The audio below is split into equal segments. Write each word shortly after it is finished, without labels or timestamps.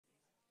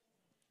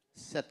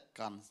เสร็จ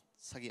กัน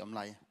สักกี่อมไ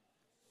ร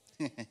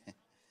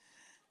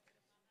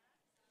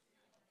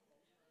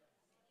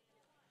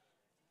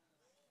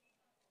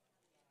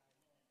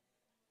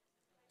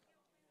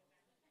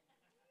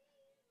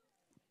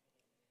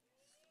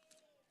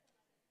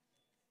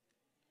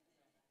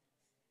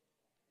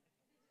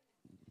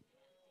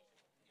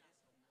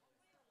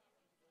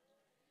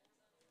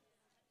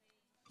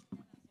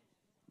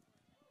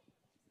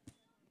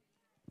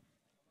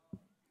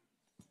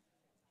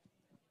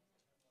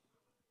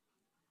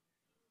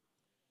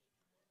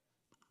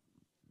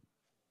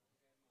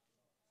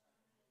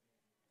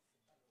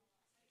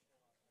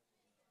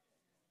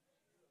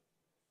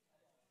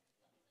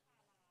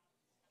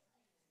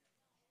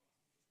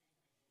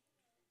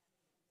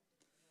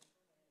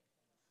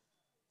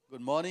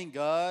Good morning,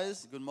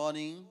 guys. Good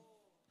morning.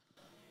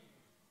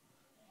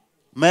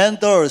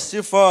 Mentor,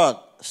 support,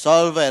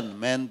 solvent,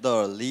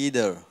 mentor,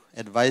 leader,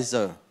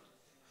 advisor,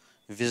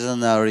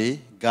 visionary,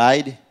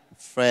 guide,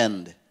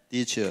 friend,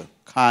 teacher,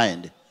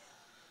 kind.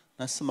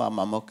 That's my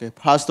mom. Okay,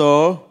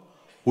 Pastor,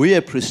 we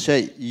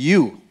appreciate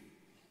you.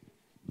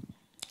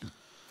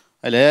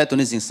 Hello,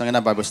 tuni sing sang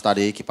na Bible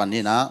study kipan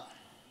ni na.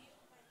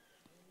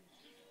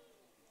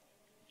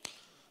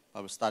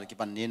 Bible study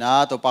kipan ni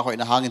na. To pa ko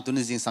inahangin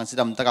tuni sing sang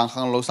sidam takang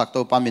khang lo sak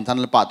to pa min than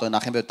pa to na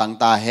khem be tang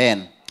ta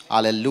hen.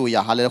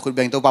 Hallelujah. Hallelujah. Khut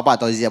beng to pa pa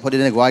to zia phodi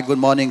ne gwai. Good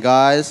morning,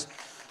 guys.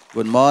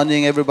 Good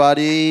morning,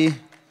 everybody.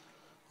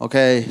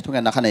 Okay,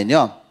 tungan na khanai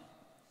nyo.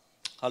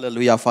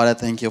 Hallelujah. Father,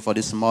 thank you for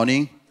this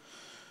morning.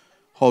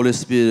 Holy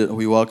Spirit,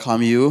 we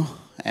welcome you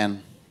and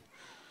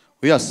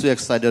we are so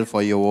excited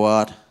for your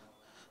word.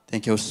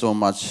 Thank you so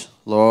much,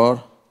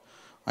 Lord.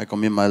 I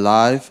commit my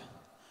life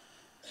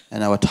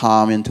and our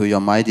time into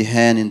your mighty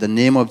hand. In the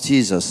name of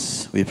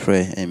Jesus, we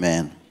pray.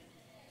 Amen.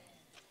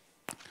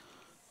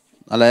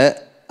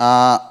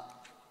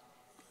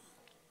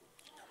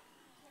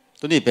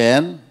 Tuni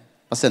pen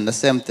pasen the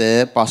same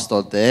te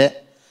pastor te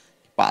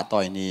pa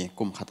toy ni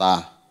kum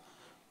khata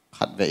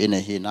khat ve in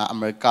hina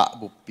America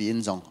bu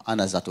pin jong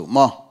ana zatu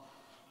mo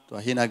to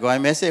hina goi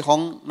message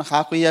khong na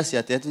kha kuya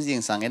sia te tu jing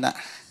sang ena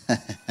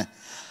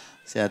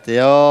sia te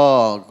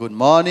oh good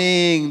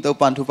morning to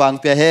pan thu pang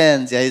pe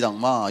hen sia jong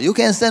mo you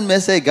can send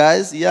message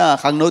guys yeah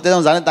khang no te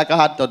jong zan ta ka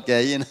hat dot ke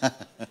yin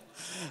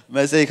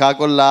message kha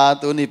kon la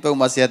tu ni pe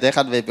ma sia te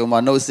khat ve pe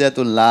ma no sia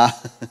tun la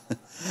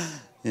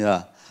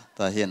yeah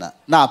ta hina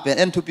na pen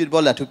en thu pi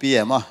bol la thu pi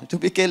e mo thu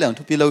pi ke lang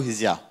thu pi lo hi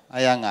sia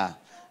ayanga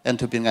en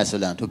thu pi ngai so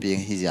lang thu pi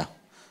hi sia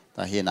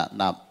ta hina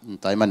na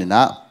tai manina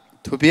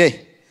thu pi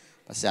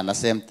pasian na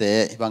sem te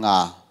ibanga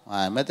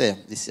ai mete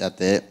isia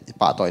te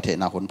pa toy the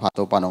na hun pha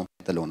to panong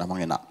te lung na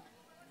mangena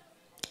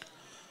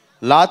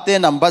late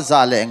number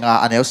za le nga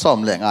anel som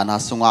le nga na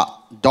sunga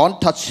don't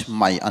touch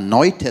my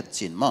anointed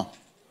chin mo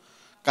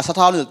ka sa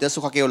thau ni te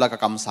sukha ke la ka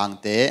kam sang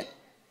te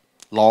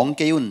long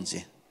ke yun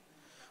ji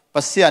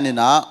pasian ni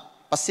na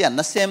pasian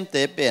na sem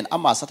te pen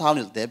ama sa thau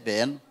ni te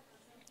pen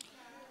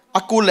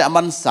akul le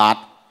man sat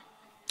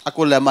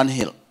akul le man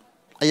hil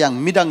ayang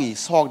midangi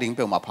sok ding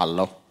pe ma phal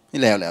lo ni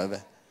lew lew be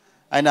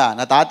ai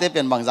na ta te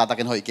pen bang za ta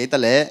ken hoi ke ta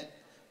le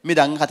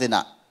midang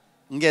khatina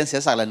ngen se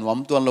sak la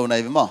nuam tuan lo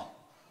nai be mo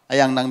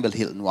ayang nang bel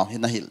hil nuam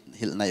hil na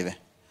hil nai be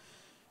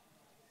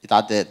ita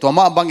te to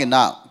ma bang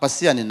ina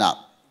pasian ina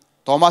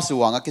Thomas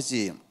wanga ke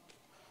chi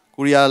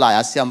Korea la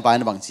ya siam pai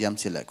na bang chiam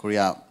chile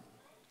Korea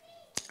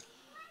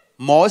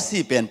mo si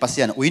pen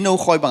pasian ui no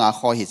khoi bang a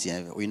khoi hi chi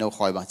ui no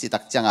khoi bang chi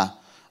tak changa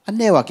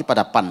anewa ki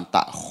pada pan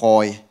ta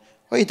khoi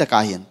hoi ta ka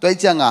hian toi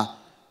changa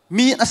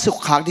mi na suk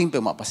khak ding pe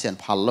ma pasian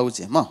phal lo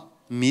che ma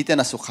mi te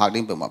na suk khak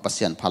ding pe ma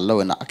pasian phal lo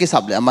na aki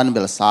sab le aman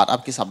bel sat ap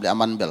ki sab le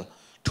aman bel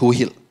thu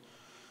hil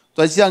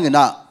toi chang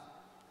ina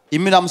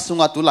iminam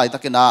sunga tu lai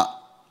takena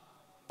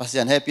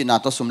pasian happy na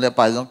to sum le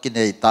pa jong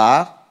kinei ta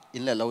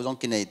in le lo jong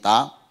kinei ta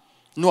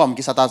nuam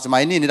ki sata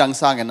chmai ni dang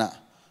sang ena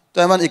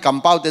toi man i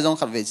kampau te jong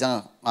khat ve chang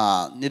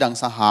ni dang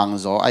sa hang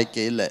zo ai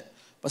ke le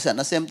pasian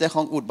na sem te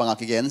khong ut banga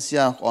ki gen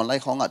sia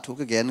online khong a thu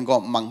ki gen go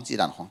mang chi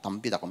dan khong tam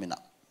pi ta ko mina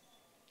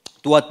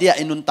tua tia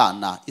inun ta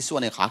na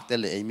iswane khak te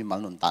le ei mi mal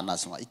nun ta na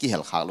sunga iki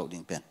hel khak lo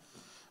ding pen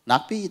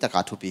nak pi ta ka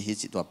thu pi hi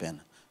chi tua pen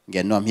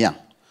gen nom hiang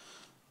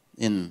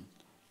in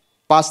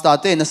pasta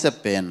te na se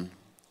pen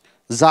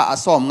za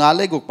asom nga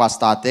le guk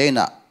pasta te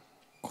na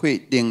khui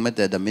ding me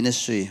te the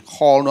ministry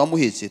hall no mu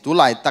hi chi tu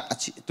lai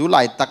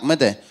tak me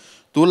te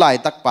tu lai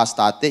tak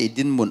pasta te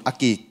idin mun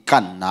aki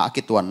kan na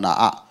aki tuan na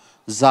a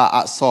za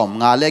asom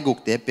nga le guk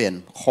te pen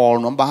hall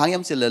no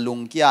bahang se le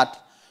lung kiat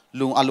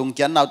lung alung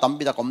kian naw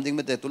tampi ta kom ding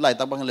me te tu lai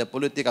tak bang le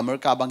politic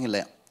America bang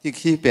hile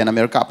hi pen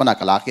America pana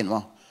kalakin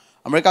mo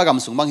America gam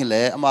sung bang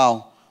hile amao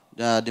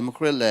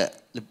Democrat le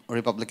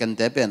Republican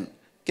te pen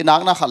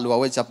kinak na khalwa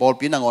we cha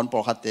Pawlpi nangon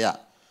por khat te a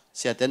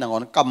sia te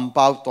nangon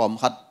kampau tom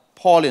khat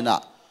Paulina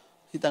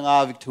hitanga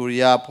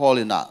Victoria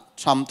Paulina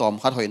Trump tom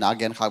khat hoina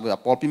gen khak be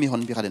Pawlpi mi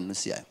hon pi khaden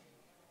sia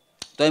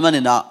toy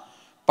manina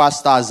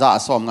pasta za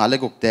som nga le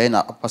guk te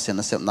na pasen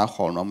na sem na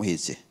khol no mu hi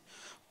chi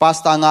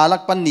pasta nga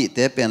lak pan ni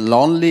te pen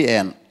lonely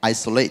and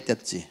isolated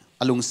chi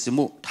alung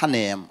simu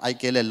thanem ai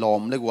kele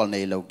lom le gwal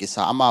nei lo ki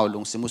sa ama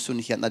lung simu sun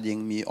hiat na ding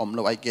mi om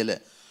lo ai kele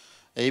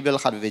เบล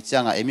ขัดเวจ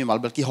งมีมา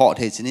เบลกี่หอเ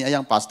ทชินี่ยั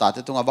งพาสต้า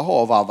ที่ตรงว่าห่อ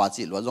ว่า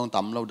จิลว่าจงต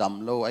ำเร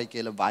าไอเก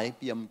ลใบเ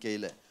ปียมเก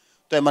ล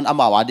ตัวมันอา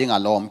มาวาดิ่ง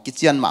ลมกิจ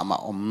ยันมา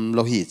โล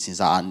หิตสิ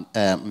จาน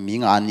มี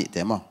งานนี่เ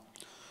ต็ม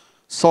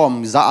ส้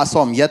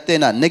มยัดเต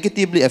นะ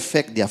negatively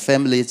affect their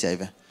family ใช่ไ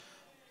หม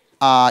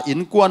อิน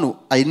กวน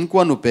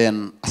อุเป็น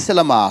เซล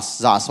มา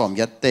ส้ม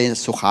ยัดเต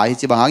สุขาย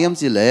จีบางอย่าง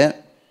จีเล่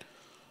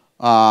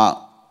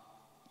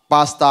พ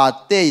าสต้า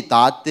เตยต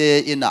าเต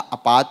อินะอ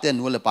ปาเต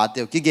นูเลปาเต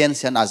กิเกนเ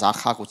ซนอาจาก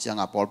ข้ากุจยัง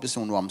Pawlpiส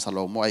งนวมสโล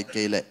มไอเก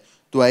ล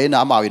ตัวอินะ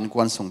อามาวินก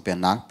วนสงเป็น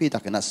นักปีตั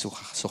กนะ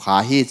สุขา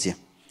ฮีจี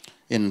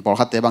อินพอล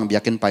ขัดเตบังเบีย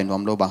กินไปนว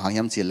มโลบางหางย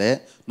ำจีเล่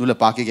นูเล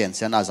ปากิเกนเซ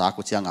นอาจาก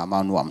กุจยังอามา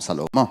นวมสโ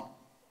ลม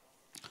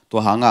ตัว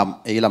หาง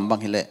ลำบาง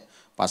ฮิเล่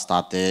พาสต้า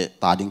เต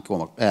ตาดิ้งกว่า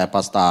พา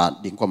สต้า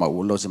ดิ้งกว่ามาอุ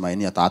ลโลใช่ไหมเ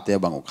นี่ยตาเต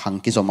บังหัง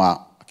กิสมา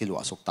กิลัว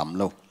สุกตำ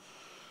โล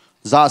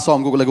Za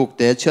som Google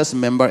te church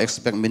member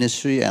expect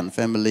ministry and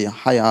family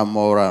higher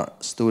moral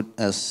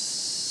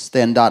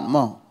standard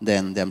more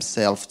than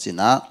themselves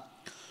china.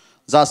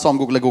 Za som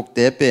Google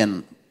te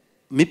pen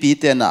mi pi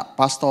te na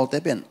pastor te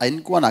pen ain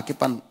kwa na ki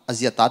pan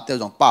azia ta te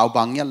jong pau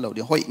bang yan lo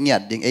di hoi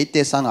ngiat ding ei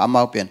te sang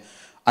amau pen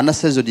ana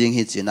se zo ding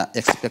hi china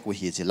expect we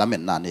hi chi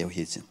lamet na ne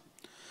hi chi.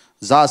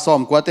 Za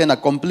som kwa te na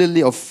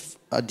completely of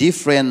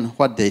different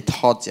what they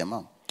thought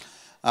jema.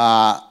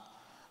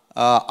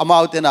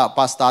 Amau te na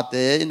pasta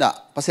te ina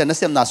pasien na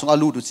sem na sung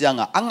alu tu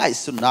chianga angai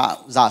sun na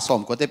za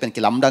som ko te pen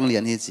kilam dang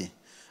lian hi chi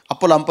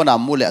apolam pana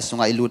mule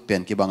sunga ilut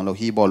pen ki bang lo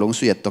hi bolong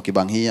suet to ki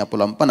bang hi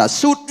apolam pana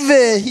sut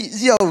ve hi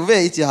ziaw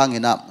ve chi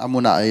hangina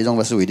amuna ai jong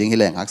wasui ding hi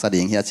leng hak sa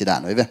ding hi chi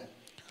dan ve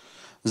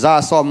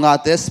za som nga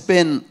te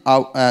spen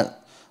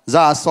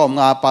za som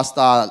nga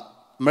pasta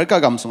merka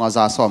gam sunga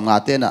za som nga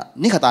te na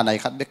ni khata nai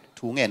khat bek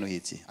thu ngen no hi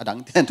chi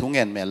adang ten thu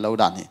ngen mel lo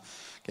dan hi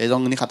ke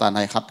jong ni khata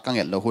nai khat ka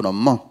ngel lo hunom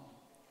mo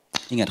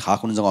ingat kha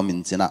kun jong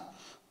min china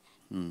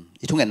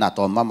itungen na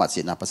to mama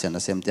china pasien na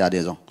sem tia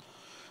de jong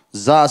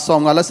za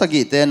som ngala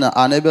sagi ten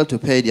unable to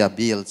pay their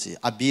bills chi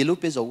a bilu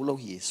pe zo lo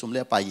hi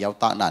sumle pa yaw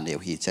ta na ne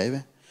hi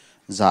chaiwe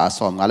za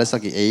som ngala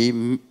sagi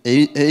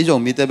ei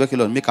jong mi te be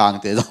kilon mi kang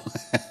te jong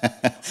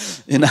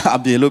ina a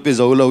bilu pe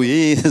zo lo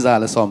hi za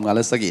la som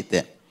ngala sagi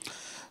te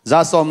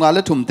za som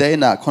ngala thum te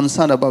na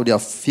concern about their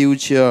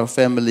future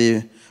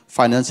family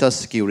financial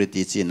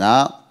security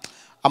china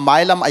a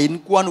mailam ain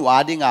kwan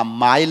wa dinga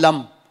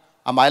mailam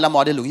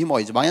wade lungi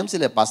moi bang yam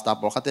sile pasta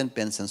por khaten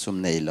pension sum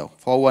nei lo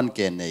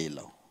 401k nei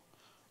lo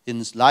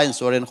in line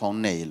insurance khong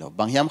nei lo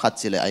bang yam khat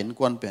sile ain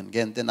kwan pen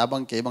gen ten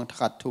abang ke bang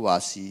thakat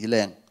thuwa si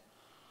hileng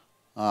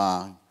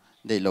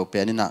nei lo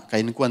pen ina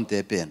kain kwan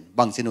te pen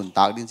bang sinun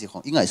tak din si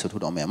khong ingai su thu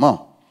do me mo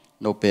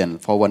no pen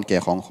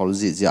 401k khong khol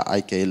ji ja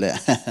ai ke le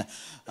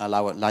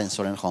line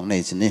insurance khong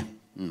nei chini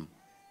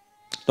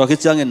to ki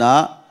chang ina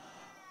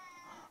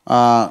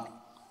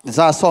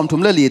za som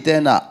thum le li te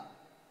na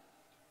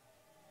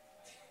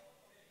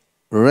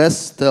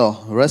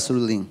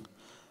wrestling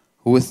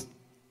with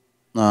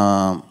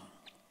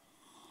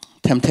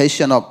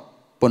temptation of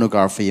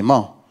pornography mo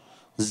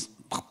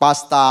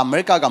pasta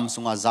America gam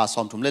sunga za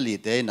som thum le li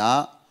te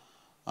na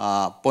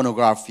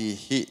pornography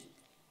hi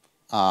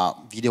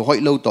video hoi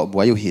lo to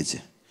boy hi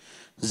che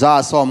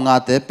za som nga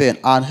te pen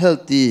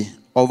unhealthy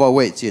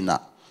overweight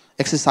china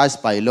exercise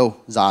pai lo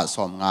za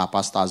som nga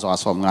pasta za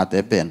som nga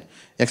te pen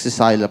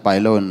exercise pai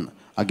lo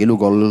agilu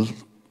gol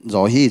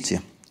zo hi che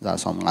za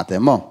som nga te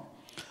mo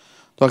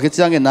to ki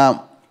chang ina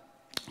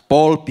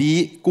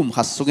Pawlpi kum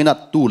khasungina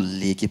tul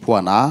li ki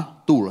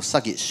phuana Tulsa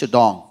ki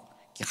shudong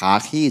ki kha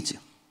khi chi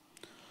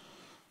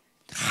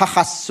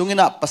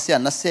khasungina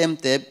pasian na sem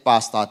te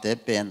pasta te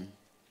pen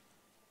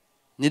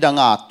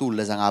nidanga tul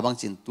le janga bang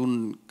chin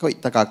tun koi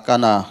taka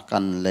kana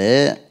kan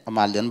le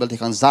amalian bal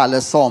thikang za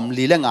le som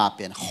li le nga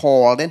pen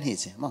hol den hi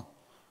chi ma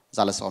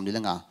za le som li le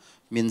nga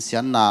min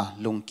sian na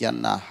lungkian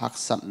na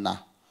haksan na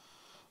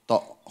to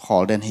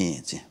hol den hi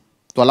chi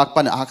ตัวลัก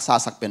ปันอักษา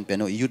สักเป็น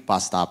โอยุดพา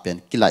สต้าเป็น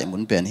กิไลมุ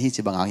นเป็นที่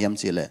จีบางอย่างย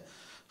ำจีเลย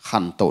ขั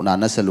นโตนา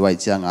นัสลวย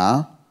เจียง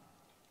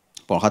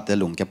ปอลขัดเต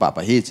ลุงแกปะไป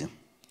ฮีจี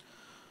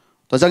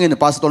ตัวจังเงิน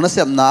พาสต้านัสเซ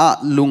มนา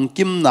ลุง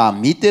กิมนา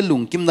มีเตลุ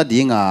งกิมนาดี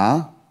งา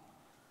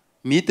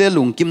มีเต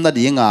ลุงกิมนา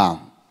ดีงา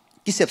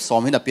กิเซบสอม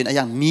ให้นับเป็นอ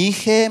ย่างมี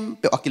เข้ม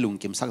เปอกิลุง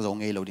กิมสักจง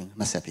เอเราดิ้ง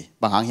นัสเซปี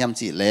บางอย่างยำ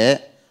จีเลย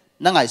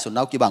นั่งไงส่วนเร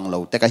ากี่บางเรา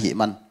แต่กะหิ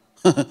มัน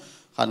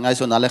ขันไง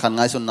ส่วนนั้นเลยขันไ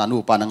งส่วนนั้นอุ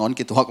ปานงอน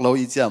กิตัวเรา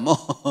อีเจียม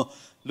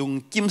ลุง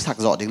กิมสัก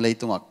จอดิ้งเลย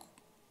ตัว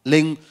เล็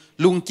ง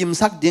ลุงกิม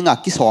สักดิ้ง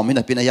กิสอมิน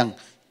ะเป็นอย่าง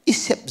อิ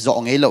เซบจอ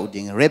ไงเรา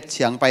ดิ้งเร็บเ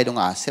ชียงไปตรง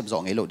เซบจอ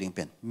ไงเราดิ้งเ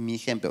ป็นมี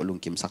เข้มเปลุง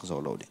กิมสักจอ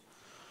เราดิ้ง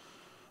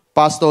พ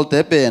าสตอลเต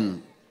เป็น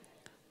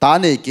ตา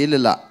เนกิเล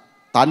ละ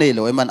ตาเนเร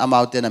าไอ้มันอามา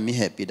เตนะมีเ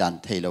หตุปิดัน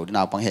เทเราดิ้งเอ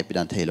าปังเหตุปิ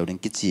ดันเทเราดิ้ง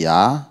กิจยา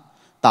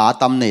ตา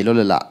ตำเนเราเ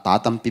ลยละตา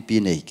ตำปีปี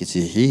เนกิจ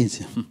ฮี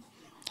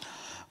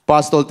พา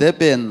สตอลเต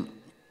เป็น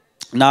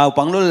นาว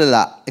ปังโลเลยล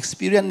ะ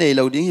experience ในเร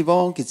าดิ้งฮิวอ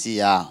งกิจ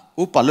ยา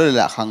อุปโลเลย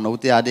ละขังโน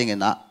เตียดิ้ง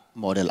นะ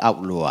model เอา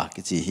ลัว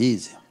กิจฮี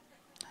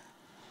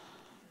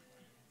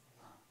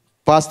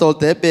พาสตอล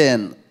เตเป็น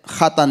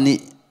ขัตันนิ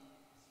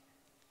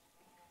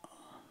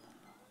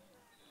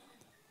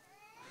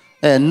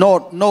โ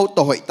น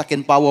ตัวหอยตะเก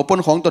นปาวปน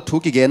ของตัวทุ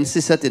กิเกนสิ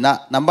เสตินะ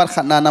นัมบัด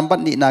ขันนานัมบัด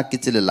นี่นากิ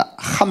จิเลละ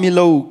ขมิโล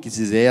กิ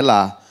จิเซละ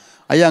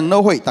อายังโน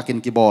หอยตะเกน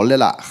กิบอลเล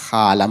ละข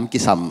าลัมกิ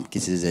ซัมกิ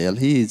จิเซล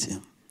ฮี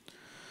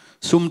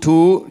ซุมทู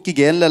กิเ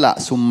กนเลละ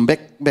ซุมเบ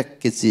ก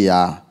กิจิย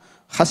า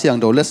ข้าเสียง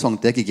โดเลส่ง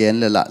เตกิเกน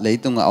เลละเลย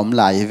ตุงอม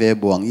ลายเว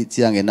บวงอีเ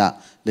จียงเงินะ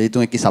เลยตุ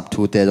งกิสับ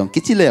ทูเตจงกิ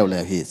จิเลวเล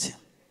ยฮี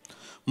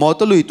มอ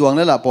ตลุยตวงเ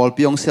ลละปอล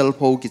ปิองเซลโ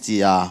พกิจิ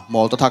ยาม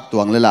อตทักต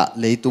วงเลละ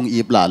เลยตุงอี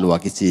บลาลัว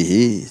กิจิ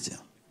ฮี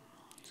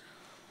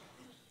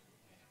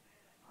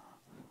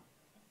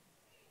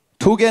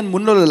ทุกเกนมุ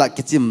นโลละ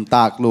กิจิมต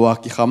ากลัว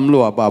กิคำลั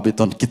วบาบิต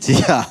อนกิจิ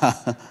ยา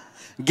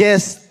เก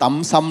สตั้ม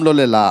ซ้ำโล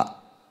ละ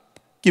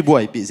กิบว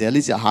ยปีเส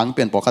ลิจะหางเ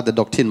ป็นปกติ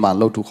ด็อกทินมันเ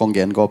ราทุกของเก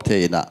นกอบเท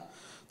นะ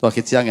ตัว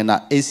กิจิยาเงินะ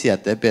เอเชีย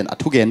แต่เป็น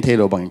ทุกเกนเทโ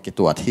ลบังกิ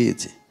ตัวที่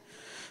จี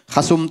ข้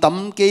าซุมตั้ม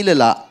เกล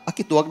ละ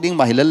กิตัวดิ้ง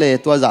มาเฮลเล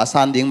ตัวจ่าซ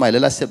านดิ้งมาเฮล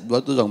ละเสพตัว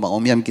ตัวจงบังอ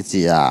มยามกิ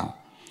จิยา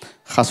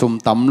ข้าซุม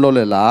ตั้มโล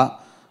ละ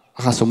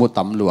ข้าซุมุ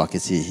ตั้มลัวกิ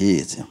จิฮี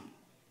จี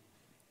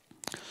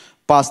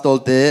พาสโตล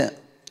เต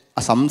อ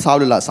าสัมสาวเ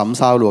ลยละสัม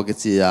สาวลัวกิ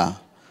จิยา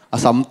อา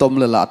สัมต้ม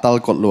เลยละตัล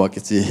กดลัวกิ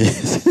จิ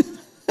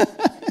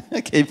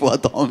เคยปวด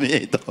ตัวมี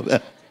ตัวแบ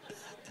บ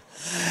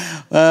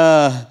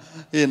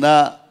เห็นนะ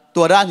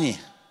ตัวด้านนี้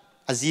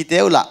อาจีเต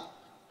ลละ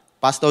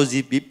พาสโตจี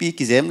ปี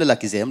กิเซมเลยละ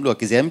กิเซมลัว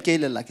กิเซมเกล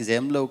เลยละกิเซ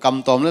มลัวก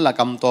ำต้มเลยละ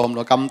กำต้ม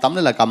ลัวกำตั้มเล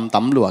ยละกำ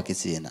ตั้มลัวกิ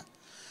จินะ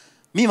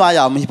มีมาย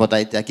าวมีปตา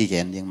ยแต่กิเก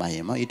นยังมาเห็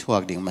นมั้ยอีทว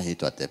กดิ้งมาเห็น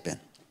ตัวเตเป็น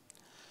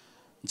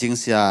จิง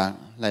เสีย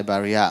ไลบรา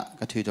รี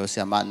ก็ถือตัวเสี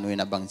ยมันนุย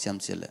นับบางเชียม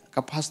เสียเลย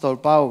กับพาสตอร์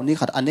เป้านี่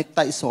ขัดอันเนกไต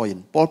โซยิน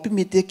พอลพิ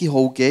มิเตกิโฮ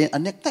เกนอั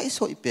นเนกไตโซ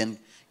อีเป็น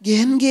เก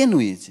นนุ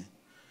ยจี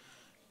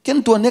เกน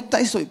ตัวเนกไต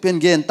โซอีเป็น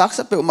เกนตักส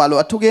เปลมาโล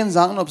อัทุเกน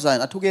จังนบไซ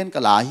น์อัทุเกนก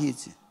ลาฮี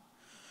จี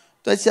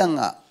ตัวเชียง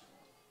อ่ะ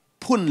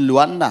พุ่นล้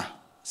วนนะ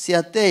เสีย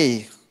เต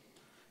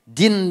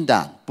ดินด่า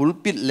นปุล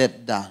ปิดเล็ด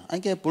ด่านไอ้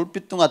แกปุลปิ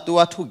ดตรงตัว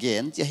ทุเก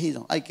นจะฮีตร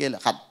งไอ้แกละ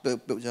ขัดเป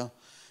ลเจ้า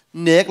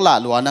เนกละ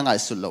ลัวนั่งไง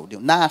สุดเหล่าเดีย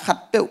วน่าขัด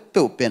เปล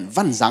เป็น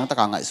วันจังตะ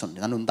กางไงสุด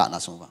นั่นนุนตานา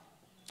สงว่า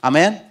อเม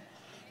น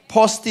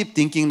positive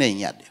thinking เนี่ยอ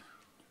ย่างเดียว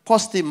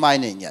positive mind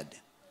เนี่ยอย่างเดี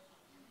ยว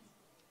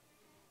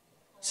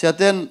เส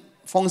ด็จ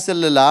ฟงเซล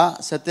เลยละ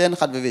เสด็จ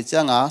ขัดเวทีจั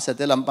งอ่ะเส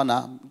ด็จลำปานะ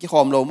กี่ขอ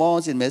มโลมอ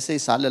จินเมสเซ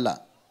ย์สารเลยละ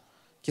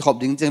กี่ขอบ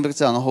ดิ้งเจงเบก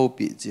จังโฮ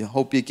ปีจีโฮ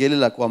ปีเกลี่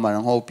ละกว่ามัน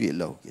โฮปีโ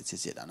ลกี่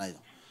เจ็ดอะไร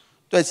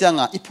ตัวจัง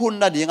อ่ะอีพุ่น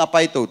น่ะดิ้งอ่ะไป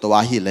ตัว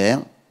หิเลง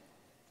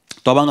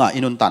ตัวบางอ่ะอิ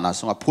นุนตานาส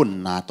งอ่ะพุ่น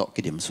น่ะโต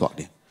กิดิมสวก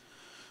ดิ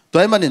ตัว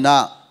มันนี่นะ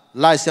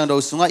ลายเสียงเรา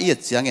สุงาเอียด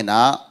เสียงเงี้ยนะ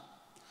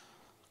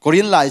กรี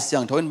นลายเสีย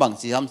งทวินบาง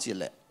จีฮัมจี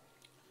เลย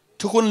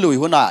ทุกคนลุย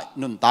หัวหน้า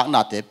นุนตากนา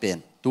เตเป็น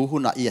ตัวหัว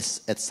หน้าเอส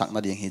เอ็ดสักนา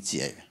เดียงเฮจี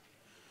เอ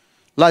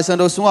ลายเสียงเ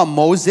ราสุงาโ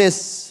มเสส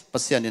ภา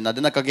ษานี่นะเด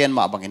นักเกณฑ์ม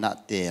าบางเงี้ยนะ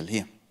เตลฮี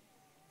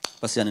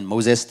ภาษานี่โม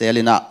เสสเต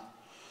ลินะ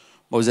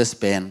โมเสส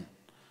เป็น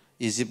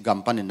อียิปต์กัม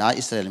ปันนี่นะ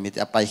อิสราเอลมีแต่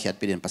ไปเขียดไ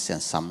ปเดินภาษา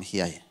ซัมเ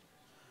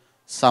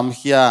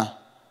ฮีย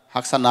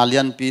ฮักษณาเลี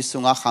ยนปีสุ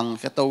งาขัง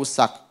แค่ตัว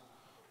สัก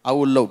เอา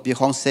หลบปี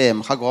ของเซม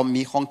ข้ากอบ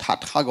มีของถัด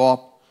ข้ากอบ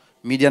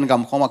มีเดียนก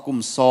ำของมากุม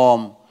ซอม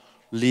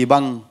ลีบั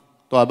ง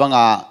ตัวบังอ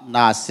าน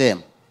าเซม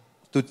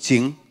ตุจิ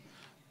ง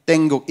เต็ง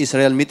กุกอิสร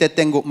าเอลมีแต่เ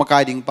ต็งกุกมาไก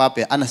ดิ้งป้าเป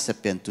อันนั้น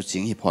เป็นตุจิ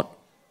งฮิพอด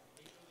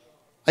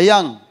อายั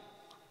ง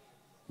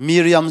มี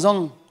เรียมซง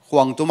ห่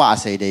วงตัวมาอา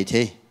ศัยได้เท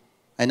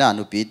ไอ้น่า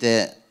นุปีเต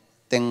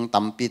เต็งตั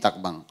มปีตัก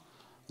บัง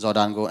จอร์แด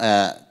นกู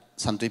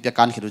สันตุยเปีย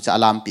กันคิดว่าจะอา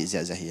รามปีเจ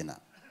เฮียนะ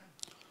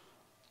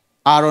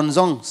อารอนซ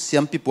งเสีย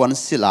มปีปวน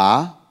ศิลา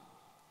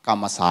กา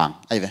มาสัง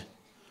ไอ้เว้ย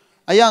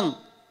อายัง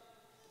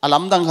อลั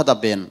มดังขัด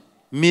เป็น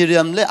มิริ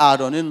ยมและอาโ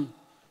รนิน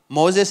โม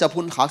เสส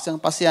พูนขักจัง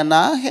ภาษาหน้า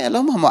เฮล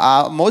มา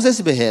โมเสส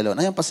เบเฮลน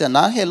ะยังภาษาหน้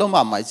าเฮลม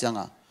าไม่จัง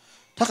อ่ะ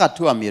ถ้าขัด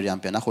ทั่วมิริยม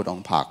เป็นนักขุดอง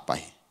ผักไป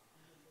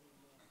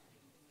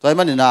ตัว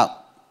มันนี่นะ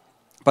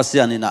ภาษ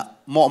านี่นะ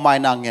หมอไม่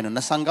นางเงินน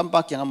ะสังกัมปั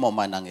กยังหมอไ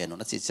ม่นางเงิน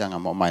นะจิตจังอ่ะ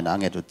หมอไม่นาง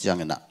เงินตัวจัง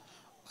นะ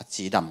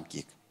จีดำ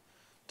กิก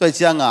ตัว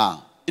จังอ่ะ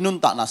อินุน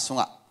ตานะสุง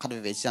อ่ะขัด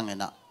เวจัง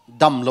นะ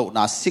ดำโลน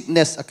ะ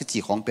sickness อักจี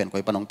ของเป็นคอ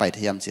ยปนองไปเ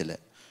ทียมเสียเลย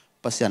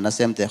ภาษาหน้าเซ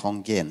มเตของ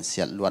เกณฑ์เสี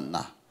ยล้วนน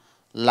ะ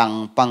หลัง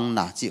ปังน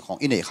ะจีของ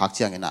อินเอกขักเ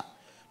จียงนะ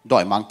ดอ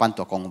ยมังปัน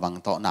ตัวกองวัง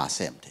โตหน้าเซ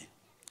มเท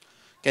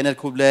เกณฑ์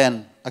คูเบลน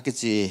อัก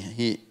จี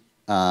ฮี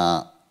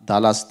ดัล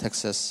ลัสเท็ก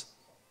ซัส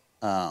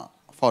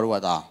ฟอร์วา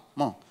ร์ด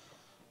มั้ง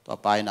ต่อ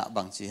ไปนะบ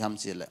างจีฮัม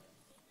จีเลย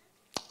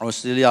ออส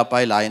เตรเลียไป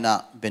หลายนะ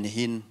เบน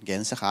ฮินเก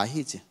ณฑ์สขา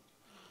ฮีจี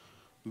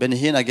เบน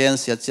ฮินอเกน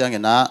เสียเจียง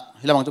นะ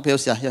ฮิลามังตุเพล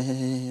เสีย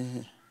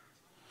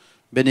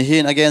เบนฮิ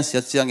น against เสี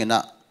ยเจียงเงินนะ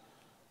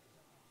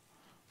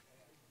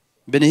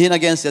เบนฮิน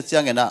against เสียเจีย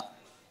งเงินนะ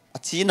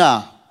จีน่า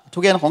ทุ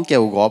กอย่างของเกี่ย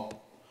วกับ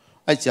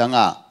ไอ้เจียง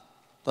อ่ะ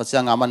ตัวเจีย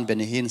งอ่ะมันเบ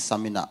นฮินสา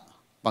มินะ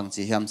บาง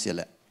จีเฮียมเสียเ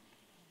ลย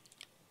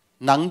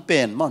นังเป็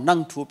นมั้งนัง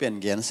ทูเป็น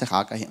เกณฑ์เสียขา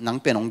กันนัง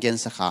เป็นของเกณ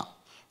ฑ์เสียขา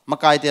มา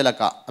ไกลเตละ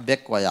กะเบก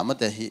ไว้อะมัน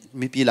แต่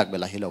มีปีหลักเว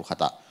ลาฮิโลขั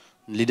ด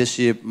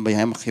leadership บางอ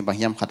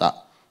ย่างขัด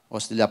ออ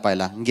สเตรเลียไป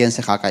ละเกณฑ์เ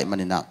สียขากันมัน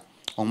นี่นะ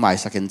องหมาย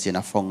สักเกณฑ์จีน่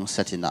าฟงเซ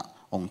ตินะ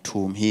อง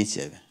ทูมฮีเ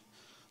จีย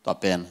ตัว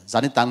เป็นจา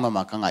นิตังม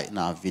ากังไงน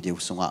ะวิดีโอ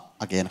ส่งอ่ะ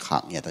again ขั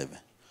งเงี้ยได้ไหม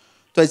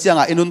ตัวเจียง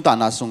อ่ะอินุนตา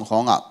นาส่งขอ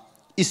งอ่ะ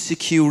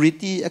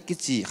insecurity อ่ะกิ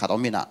จขัดอ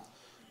มินะ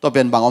ตัวเ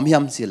ป็นบางอมยา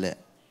มสิเลย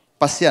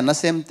ปัสยานะ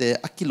เซมเต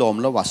อกิโลม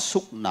แล้วว่าสุ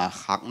กนา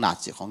หักนา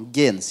จีของเก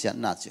ณฑ์เสีย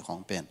นาจีของ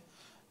เป็น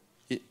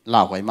ล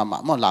าวไว้มา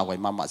มั่งลาวไว้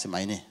มาใช่ไหม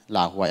นี่ล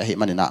าวไว้เหตุ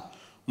มันนี่นะ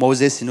โมเ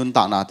สสนุน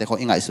ต่างนาแต่เขา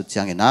เองไงสุดเชี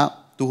ยงเห็นนะ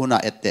ตูหุนา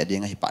เอตเตดี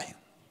ไงไป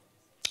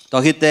ตอ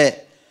นที่เต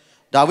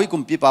ดาวิกุ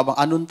มปีปาบัง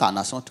อนุนต่างน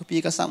าส่งทุปี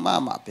ก็สั่งม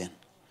าเป็น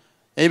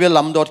เอเบลล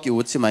ำดอดกิว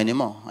ใช่ไหมนี่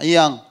มั้ง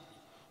ยัง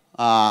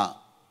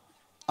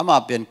อามา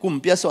เป็นกุม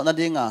ปีส่วนนั่นเ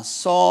อง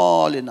ซอ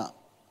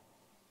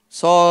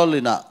ลิ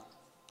นะ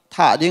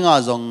ท่าดิ้ง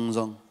จง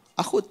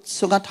อาคุด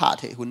สุงท่าเ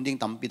ทหุ่นดิ้ง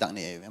ตั้มปีตักเ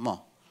นี่ยเว้ยมั้ง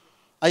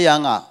ยัง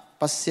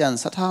ปัสยัน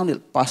สะท้าวนิ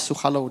ลปัสสุ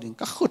ขะโลดิ้ง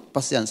ก็ขุด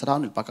ปัสยันสะท้าว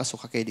นิลปัสสุ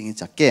ขะเกดิ้ง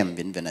จะเกมเ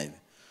ป็นไง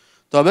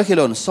ตัวเบคิโ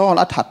ลนซอ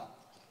ล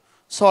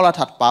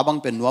ถัดป้าบัง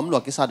เป็นนวมหลว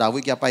กกิสาดาวิ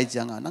กยาไป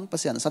จังนั่งปั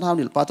สยันสะท้าว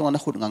นิลป้าตรงนั้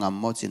นขุดงาม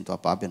มอจินตัว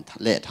ป้าเป็น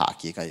เละถา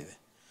กีกันอยู่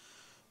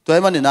ตัว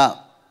มันนี่นะ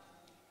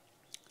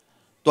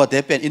ตัวเต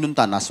เป็นอินุน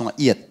ตันนะสง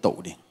เอียดโต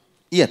ดิ้ง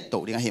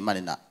เห็นมัน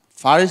นี่นะ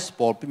ฟาริสป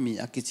อลพิมี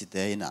อากิจิเต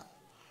ยนะ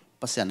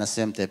ปัสยันนะเซ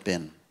มเตเป็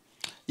น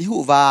อีหู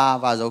ว่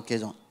าจะโอเค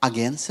จง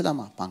against ละ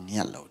มาปัง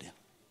ยันเราดิ้ง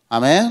อา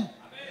เมน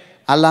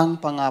อลัง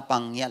ปั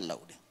งยันเรา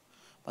ดิ้ง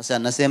ปัสยั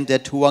นนะเซมเต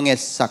ทัวเง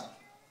สัก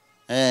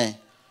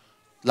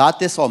ลาเ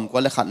ตสอมกว่า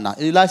เลยขัดนะ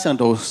ลายเสียง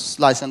โต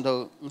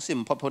สิม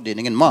พอดี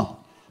นี่เงินมั้ง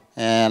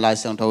ลาย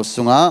เสียงโต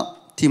สุงะ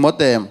ทิโม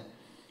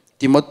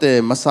เต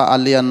มาซาอา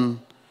เลี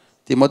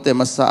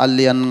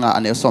ยนงาอั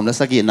นนี้สมเล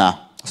สกินะ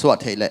สวัส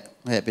ดีเลย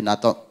เป็นนา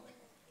โต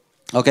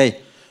โอเค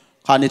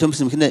ข้านี่ทุ่ม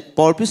สิมขึ้นเนี่ยพ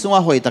อพิสุงะ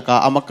หอยตะกา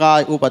อามากา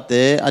ยอุปเต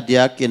อเดี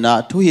ยกินะ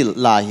ทุหิล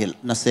ลาหิล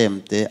นาเซม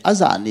เตอา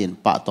จานิน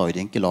ปะต่อยเ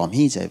ด้งกิโล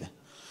มีใจไป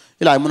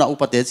อีหลายมุนอุ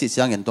ปเตสิเสี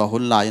ยงเห็นตัวหุ่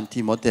นลายทิ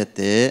โมเตเ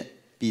ต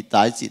ปีต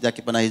ายจิต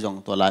กิปนัยจง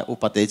ตัวลายอุ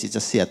ปเตจิจ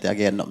ะเสียเตอเ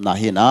กนนา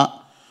หินะ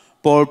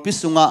พอพิ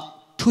สุงะ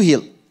ทุ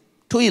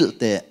หิล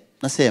เต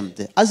นาเซมเต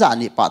อาจา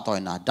นิปะต่อ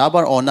ยนะดับเบิ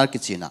ลออนาร์กิ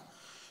จินะ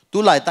ตั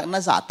วลายตักน่า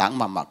จะตัก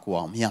มากว่า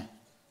เมีย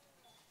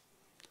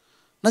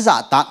น่าจะ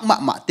ตัก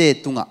มาเต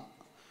ตุงะ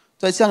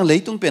ตัวเชียงเลย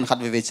ตุงเป็นขัด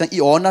เวเชียงอี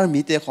ออนาร์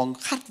มีเตของ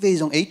ขัดเว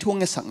จงไอ้ทุ่ง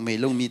เงสังเม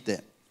ลงมีเต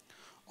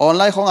ออนไ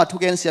ลน์ของทุก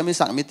เกนเสียมี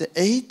สังมีเต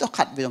ต้อง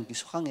ขัดเวจงกิ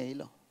สุขังไง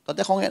ล่ะตอนแ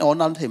ต่ของออน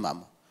นาร์เทมา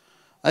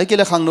ไอ้เก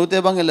ลขังโนเต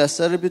บังเกลเซ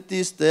เลบริ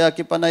ตี้สเตะ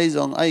กิปนัยจ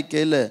งไอ้เก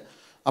ล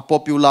อะป๊อป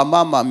ปูล่าม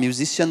ามิว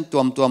สิชันตั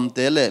วเต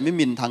เลไม่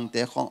มินทางเต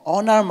ของออ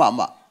นนาร์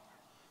มา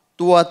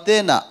ตัวเต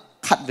น่ะ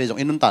ขัดเวจง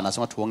อินุนตานะส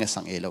มาทุ่งเง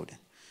สังเอลเลย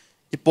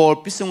อีพอล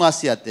พิสุงาเ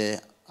สียเต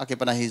อะกิ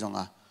ปนัยจง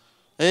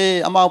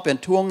อามาเป็น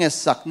ทุ่งเง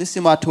สักนิสิ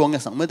มาทุ่งเง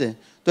สังไม่เต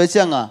ตัวเชี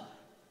ยง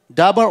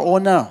ดับเบิลโอ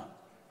เนอร์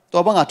ตัว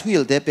บังทุย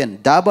ลเตเป็น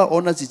ดับเบิลโอ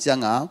เนอร์จิเชีย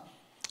ง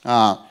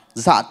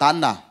ซาตัน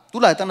นะตุ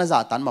ลายตั้งน่าซา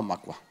ตันมาก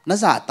กว่าน่า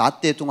ซาตัด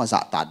เตตุงซา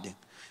ตัดดิ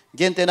เ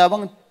กณฑ์เตนะบั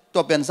งตั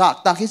วเป็นซา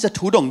ตังที่จะ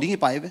ถูดงดิ้ง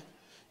ไปเว้ย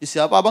อิสย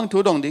าป้าบังถู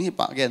ดงดิ้งไ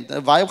ปเกณฑ์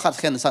ไว้ขัด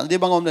แขนสันที่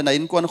บังอมเดนอิ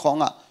นกวนของ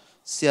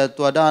เสีย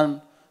ตัวด้าน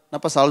นับ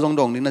ภาษาจง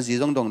ดงดิ้งนัจี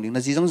จงดงดิ้ง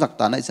นัจีจงจัก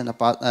ตันไอ้เช่น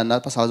นับ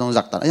ภาษาจง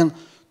จักตันยัง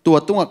ตัว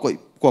ตุ้ง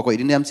กว่า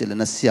ดินเนียมเสียเลย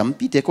นะเสียม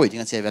ปีเตกวยดิ้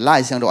งเสียเวลา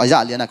เสียงโดอายะ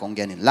เลียนะของแก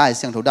นี่ไล่เ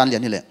สียงโดด้านเลีย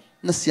นี่แหละ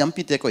นั่นเสียม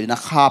ปีเตกวยนะ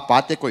ข้าป้า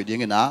เตกวยดิ้ง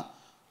นะ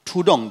ทู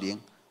ดงดิ้ง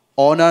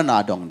ออเนอร์นา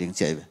ดงดิ้งเ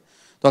สีย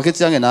ตัวคิดเ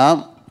สียงนะ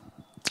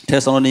เท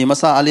สโลนีมา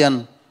ซาอาเลียน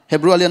เฮ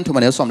บรูอาเลียนทุกมั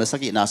นเอลสอมเลส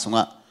กินาสุง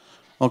ะ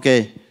โอเค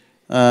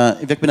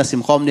อีเวกเป็นสิ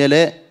มคอมเนี่ยเล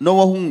ยโน้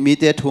วงมี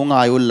เตทุงอ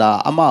ายุละ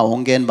อามาห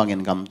งเกนบางเงิ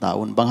นกำตา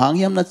อุนบางหางเ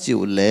ฮียมนัดจิว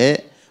เลย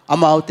อา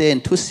มาเอาเตน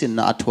ทุสินน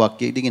ะอัฐว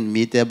กิดิ่ง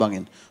มีเตบางเงิ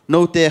นโน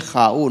เตข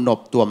าอูนบ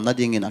ตัวมนัด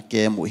ดิ่งนะเก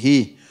มุฮี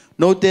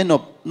โนเตน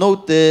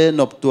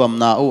บตัวม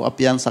นาอูอ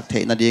ภิยังสักเท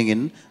นัดดิ่ง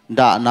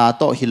ด่านาโ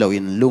ตฮิโลอิ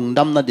นลุงด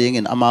ำนัดดิ่ง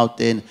อามาเอาเ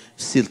ตน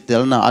สิลเต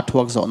ลนาอัฐว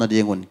กโซนัด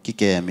ดิ่งกิ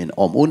เกมิน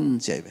อมอุน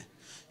เจเว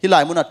ที่หลา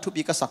ยมุนัดทุ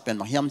บีก็สักเป็น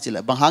บางเฮียมจิเล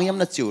ยบางหางเฮียม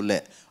นัดจิวเลย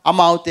อาม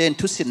าเอาเตน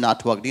ทุสินนะอั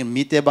ฐวกดิ่ง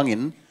มีเตบางเงิ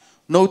น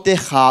โนเต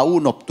ขาอู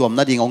นบตัวม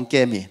นัดดิ่งองเก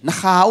มีนัก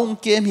ขาอง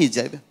เกมีเจ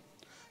เว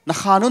นัก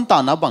ขานุนตา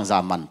นะบางจา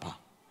มันพา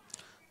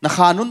นักข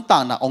านุนตา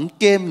นะอง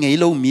เกมไง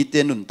เรามีเต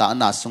นุนตา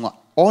นะสงะ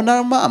ออนา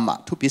รมา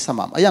ทุบีสม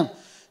ามยัง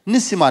นิ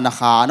สิมานักข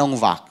านอง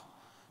วัก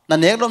นั่น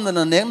เองลม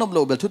นั่นเองลมโล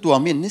เบลทุตัว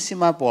มินนิสิ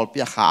มาปอลปี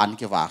ขาน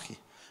กิวาคี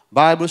ไบ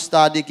เบิลส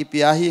ตัดดี้กิปี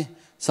ยาฮี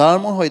ซาล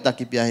มอนหอยตา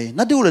กิปียาฮี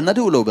นัด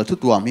ดูโลเบลทุ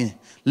ตัวมิน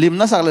ลิม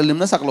นั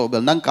สักโลเบ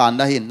ลนั่งการไ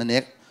ด้เห็นนั่นเอ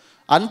ง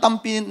อันตั้ม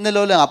ปีในโล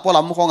เรื่องอ่ะพอล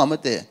ำคงอ่ะไม่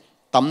เตะ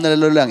ตั้มใน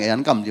โลเรื่องอั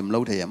นกำลิมโล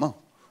เทียมั้ง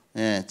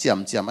เจี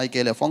ยมไอ้เก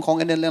ลือฟองของเ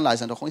อ็นเรื่องหลาย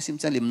สันตัวของซิม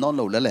เซลิมนอนโ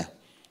ลแล้วแหละ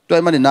ด้วย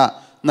มันนี่นะ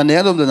นั่นเอ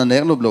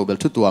งลมโลเบล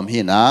ทุตัวมิ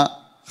นนะ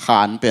ข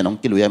านเป็นอง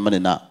กิลุยมัน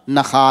นี่นะ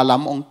นักขาล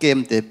ำองเกม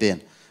เตเป็น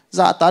จ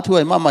ะตัดถ้ว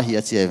ยมาเหีย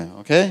เจียโ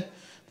อเค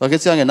ตัวคิด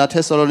เช่นนั้นเท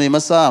สโลนีมา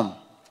ซ้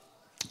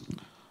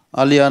ำอ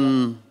าเลียน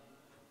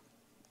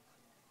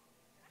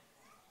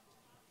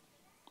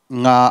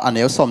งาอันเอ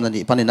ลสอมนั่น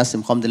นี่พันนี่นัสิ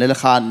มคอมดินเลย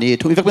คานี่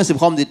ทุ่มอีกเป็นสิม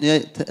คอมดินนี่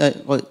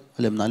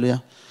เล่มนั้นเลย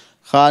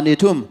คานี่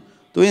ทุ่ม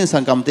ตัวอินสั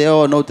งกัมเตโอ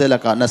โนเตล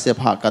กานัสเซ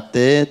พากัตเต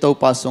ตัว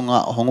ปัสสงะ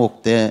หงอก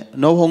เต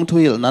โนหงทุ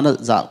ยนั้น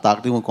จากตาก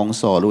ที่มันกอง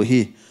สอลุ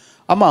ฮี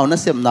อามานัส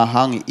เซมนา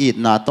หังอีด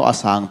นาโตอา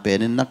สังเป็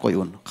นนักก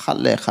ยุนขัด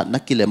เล่ขัดนั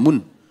กกิเลมุน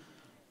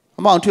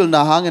บางทีเร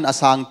าหาเงินอา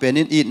สังเป็น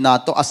นินอีนา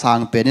โตอาสัง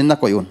เป็นนินนัก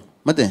กยุน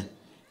ไม่ได้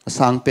อา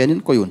สังเป็นนิน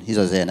กยุนฮิจ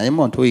าเจนะยัง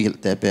มันทุย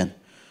แต่เป็น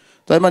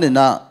แต่มันนี่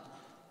นะ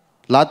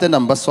ลาเตนั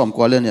มบัสสอมก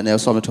ว่าเล่นเนี่ย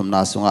สอมถุมน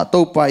าสุงะ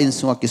ตู้ปาอิน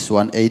สุงะกิสว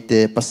นเอเต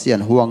ปัสเซียน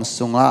ห่วง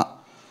สุงะ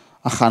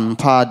อาขัน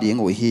พาดิ่ง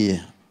อุฮี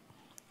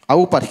เอา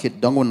ปัดขิด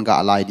ดงุนกะ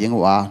ลายดิ่ง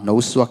ว่าโน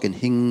สวกิน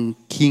หิง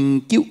คิง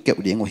กิ้วเก็บ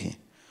ดิ่งอุฮี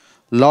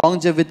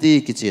longevity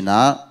กิจนะ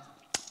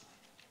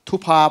ทุ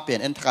พาเป็น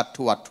เอ็นทัดท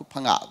วดทุพ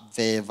งะเว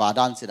วา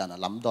ดันสิดานะ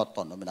ลำดอดต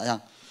อนนั้นเป็นยัง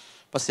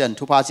ปัสเซียน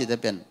ทุพาสิจะ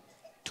เป็น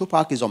ทุพา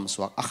กิจมส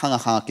วกอาขั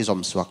งกิจ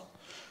มสวก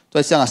ตัว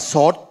เสียงส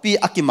อดปี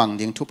อากิมัง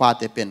ดิ่งทุพา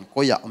จะเป็นก็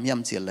อยากมี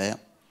มเสียแล้ว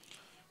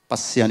ปั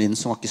สเซียนิน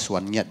สงกิสว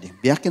นเงียดดิ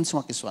เบียกินสง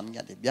กิสวนเงี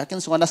ยดดิเบียกิน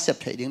สงนัสเซป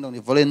เทดิ่งตรง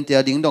นี้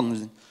volunteer ดิ่งตรง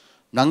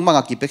นังมัง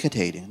กิเปกเท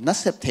ดิ่งนัส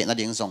เซปเทนัด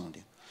ดิ่งส่ง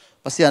ดิ่ง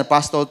ปัสเซียน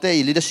pastor เต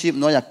leadership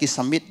น้อยกิส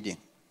มิดดิ่ง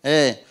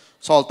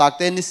สอลตักเ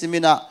ตนิสิมิ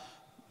นะ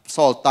ส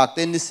อลตักเต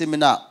นิสิมิ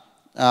นะ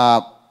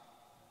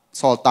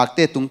สอลตักเต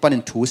ตุงปันิ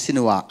นทูสิน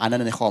ว่าอันนั้น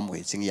ในข้อมูล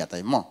จริงอย่างไร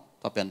มั้ง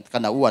ถ้าเป็นกั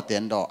นเอาว่าเต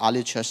นดอ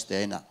early church เต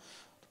นะ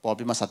พอ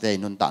พิมาสเต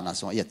นุนตานะ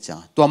สงเอียดจัง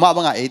ตัวมา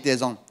บังเอเต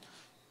จง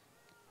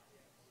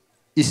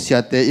อิสยา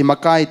เตอิมา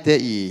กายเต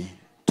อี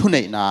ทุเน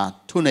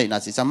นา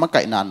สิจะมากา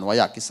ยนานวา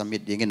ยากิสมิ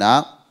ดดิ่งนะ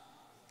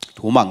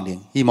ถูมังดิ่ง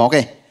ฮีมอก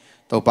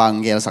ตัวปัง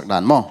เกลสักดา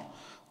นมั้ง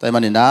แต่มั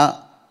นนี่นะ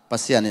ปัส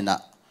เซียนนี่นะ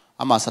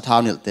อามาสถาว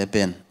นิลเตเ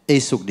ป็นเอ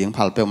สุกดิ่ง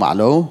พัลเปลมาโ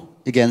ล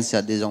อีเกนเสีย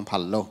ดีจงพั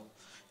ลโล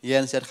อีเก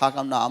นเสียข้าก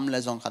ำน้ำเล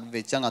ยจงขัดเว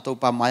จังตัว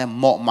ปามาย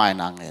เหมาะหมาย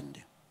นางเอ็น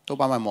ดิตัว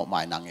ปามายเหมาะหมา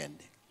ยนางเอ็น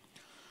ดิ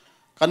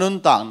กันุน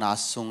ต่างนา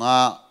สุงะ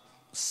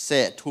เส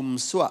ทุม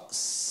สวะ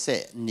เส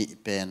นิ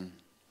เป็น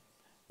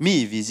มี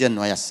วิจัย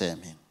น้อยเส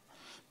มิ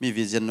มี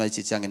วิจัยน้อย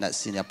จิตจังเงิน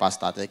สิเนียพาส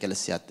ต้าเตะเกล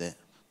เซียเต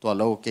ตัวเ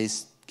ราเคส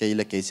เก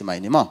ลเคสไม่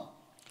นี่มั้ง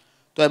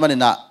ตัวมันนี่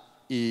นะ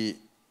อี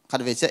ขั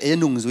ดเวช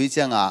นุ่งจุย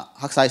จัง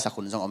หักไซสักค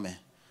นจังอเม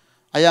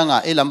อายัง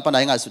ลำปนั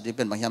ยสุดที่เ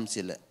ป็นบางยาม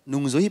สิเลนุ่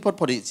งจุย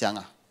พอดีจัง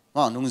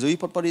นุ่งจุย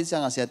พอดีจั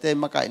งเสียเต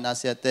มาไก่นาเ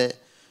สียเต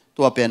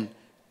ตัวเป็น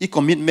อีค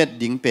อมมิตเมนต์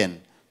ดิ่งเป็น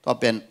ตัว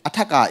เป็นอัฐ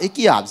กาอี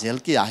กิยาบเซล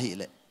กิยาฮิ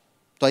เล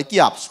ตัวอีกิ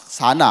ยาบส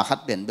านาขัด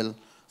เป็นเบล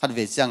ขัดเว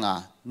ชจัง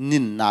นิ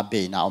นนาเบ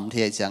นาอมเท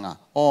จัง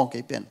โอ้เก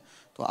เป็น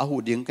ตัวอาหู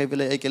ดิ่งเกเป็นเ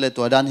ลยเกเลย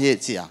ตัวด้านเฮ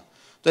เจีย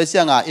ตัวเสี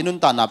ยงอินุน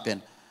ตานาเป็น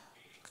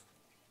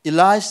อิ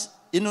ลาย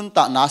อินุนต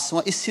านาสว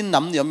ะอิสินน้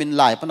ำเดียวมินไ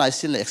ลปนัย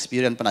สินเลย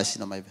experience ปนัยสิน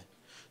อะไรแบบ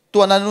ตั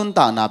วนันุนต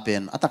านาเป็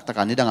นอัตักตะก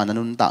ารนี้ดังนั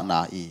นุนตานา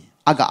อี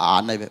อากาศ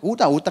อะไรแบบอุ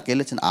ตาเก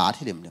ลเชนอา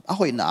ที่เดิมอา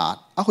หอย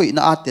น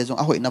าเตจง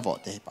อาหอยนาโว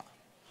เตหิปะ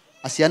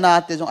อาเซียนา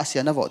เตจงอาเซี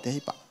ยนาโวเต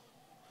หิปะ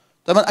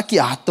แต่มันอากิ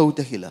อาโตเต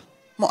หิละ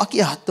มันอากิ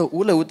อาโตอุ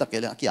ตาเก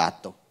ลอากิอา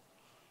โต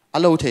อา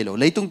โลเทโล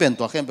เลยตุ้งเป็น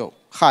ตัวเข้มเปล่า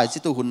ขายจิ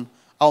ตุหุน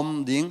อม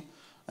ดิ้ง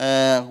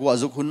หัว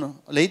จุกหุน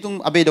เลยตุ้ง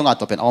อเบดงอา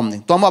ตัวเป็นอมดิ้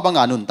งตัวมาบางง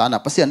านุนตานะ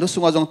ภาษาอังกฤษสุ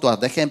งจงตัว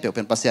แต่เข้มเปล่าเ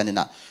ป็นภาษาอังกฤษ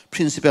นะ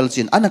principle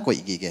จีนอันนั้นก็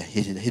อีกแก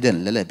hidden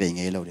เล่ๆเป็นไ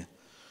งเราเนี่ย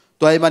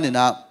ตัวไอ้มันนี่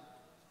นะ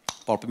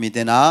พอเป็นมีเต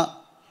นะ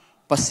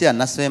ภาษาอัง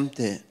กฤษเสมเต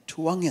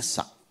ทั่วเงี้ย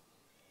สัก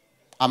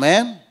อาเม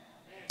น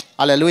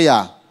ฮาเลลูยา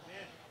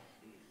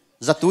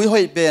จัตุยหอ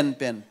ยเ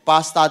ป็นพา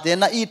สต้าเต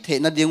นะอีเท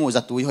นะดิ่งหัว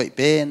จัตุยหอยเ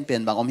ป็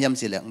นบางอมยำ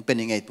สิเลยเป็น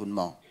ยังไงตุน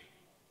มอง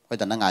ไป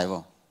แต่นั่งไงวะ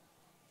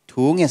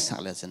ทุ่งเงี้ยสัก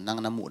เลยฉันนั่ง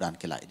น้ำมูดาน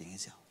กี่ไหลดิ่ง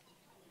เสียว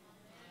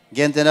เ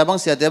งินแต่ละบาง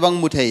เสียแต่บาง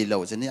มุทัยเรา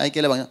ฉันนี่ไอ้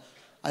กี่ละบาง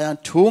ไอ้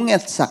ทุ่งเงี้ย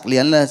สักเลี้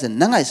ยนเลยฉัน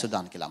นั่งไงสุด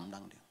านกี่ลำดั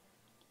งเดียว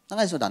นั่งไ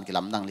งสุดานกี่ล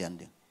ำดังเลี้ยน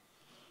เดียว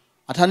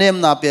อัฐานเอ็ม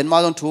นาเป็นมา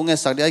ต้องทุ่งเงี้ย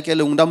สักเดียวไอ้กี่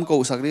ลุงดำกู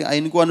สักเดียวไอ้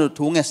นี่กวน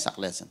ทุ่งเงี้ยสัก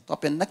เลยฉันตัว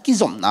เป็นนักกิ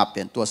จมนาเ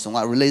ป็นตัวสง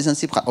ฆ์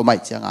relationship ขัดเอาไม่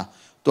เชียง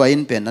ตัวอิ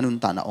นเป็นนั่นนุน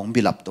ตานะอง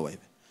บิลับตัว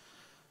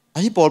ไอ้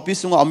พอลพิ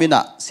สุงอามิน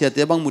ะเสียแ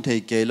ต่บางมุทัย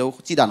เกล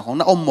จีดันของ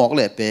น้าอมหมอกเ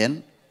ลยเป็น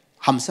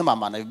หำสมา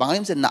มันบางอ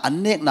ย่างเช่นอัน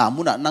เนกนา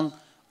มุนะนั่ง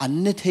อัน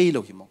เนเทโล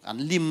หิมอัน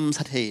ลิมส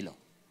ะเทโล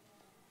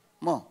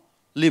มั้ง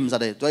ลิมสะ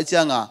เทตัวเจ้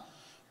า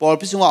พอ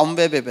พิสุงอมเบ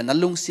เป็นนั่น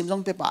ลุงซิมต้อ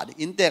งไปป่าดิ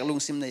อินเตกลุง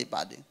ซิมในป่า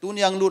ดิตัว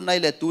นี้ยังรุ่นใน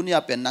เลยตัวนี้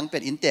เป็นนั่งเป็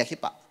นอินเตกที่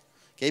ป่า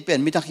เกี่ยเป็น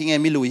มิทักหิงเง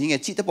มิลุยหิงเง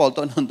จิตพอล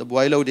ต้นนนตบว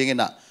ยเราดีเงี้ย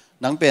นะ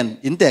นั่งเป็น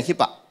อินเตกที่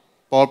ป่า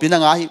พอพินั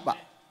งอาฮิป่า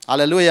ฮา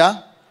เลลูยา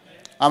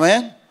อาเม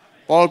น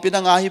พอพินั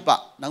งอาฮิป่า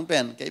นั่งเป็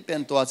นเกี่ยเป็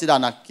นตัวจิดา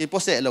นักเกี่ยโพ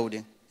เสเราดิ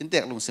อินเต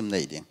กลุงซิมใน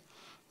ดิ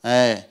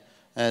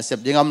เสพ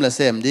ดิ้งอมเลยเ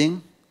สพดิ้ง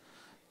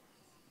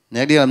เ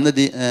นื้อเดียมเนื้อ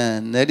ดิ้ง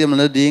เ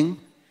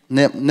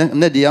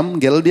นื้อเดียม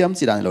เกลเดียม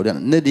สิดังเราเดีย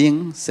เนื้อดิ้ง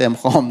เสพ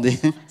คอมดิ้ง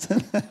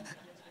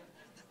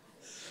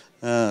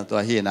ตัว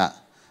หิน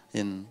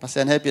หินภาษ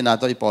าให้ปีนา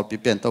ตัวอีปอลปี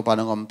เปลี่ยนตัวปา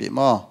นงอมปีห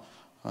ม้อ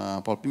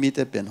ปอลปีมีแ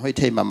ต่เปลี่ยนห้อยเ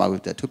ทมาเมา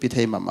แต่ทุบปีเท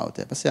มาเมาแ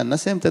ต่ภาษานั่น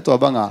เสพแต่ตัว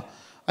บาง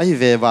ไอ้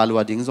เววาลัว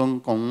ดิ้งทรง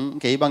ของ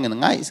เกี่ยบางอย่าง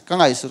ง่ายก็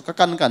ง่ายสุดก็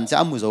กันจะ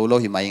มุโซโล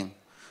หิมาเอง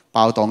เป่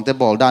าตองแต่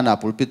บอลด้าน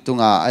ปุลปิตุง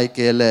ไอ้เก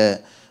ล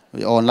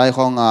ออนไลน์ข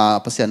อง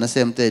ภาษาเซ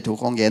มเตถูก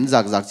ของเงินจ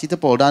ากที่ตะ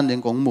โพด้านเรื่อง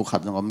ของหมู่ขั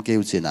ดของเกี่ย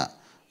วสินะ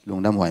ลุง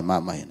ดำหวยมา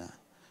กไหมนะ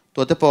ตั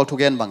วตะโพทุก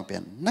เงินบางเป็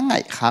นนั่งไง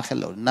ขาแค่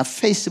เรานะ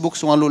Facebook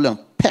ส่งรู้เรื่อง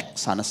แพ็ก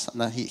สาร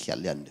นะฮิเขียน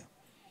เรียนเดียว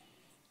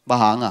บ้า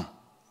หาง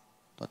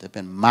ตัวจะเป็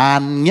นมั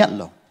นเงี้ยเ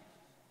รา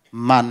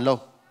มัน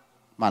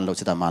เรา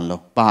จะแต่มันเรา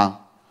บ้าหาง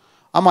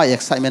อามาเอ็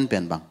กไซเมนต์เป็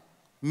นบาง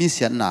มีเ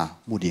สียนหนา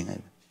มูดีไง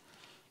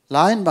หล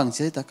ายบางเ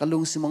สียแต่กระลุ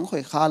งสิมงคอ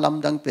ยขาล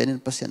ำดังเป็น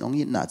ภาษาอง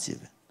ยินนาจี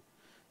บ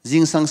จิ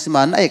งสังสิ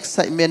มันไอ้ใ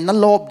ส่เมนนั่น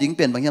ลบดิ่งเ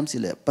ป็นบางยามสิ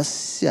เลยปัส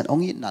เซียนอง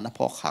ค์นั่นพ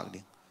อขาก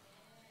ดิ่ง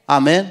อา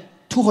เมน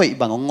ทุกข์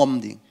บางองงม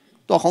ดิ่ง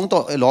ตัวของตัว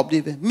ลบดิ่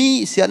งมี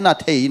เสียนนา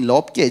เทียนล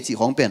บเกจิ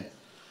ของเป็น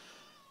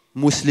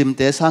มุสลิมเ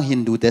ตสังฮิน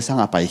ดูเตสัง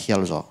ไปเฮีย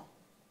ลจ้ะ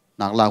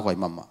นักล่าหอย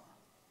มั่ม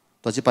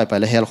ตัวที่ไป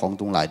เลยเฮลของ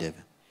ตรงหลายเดียว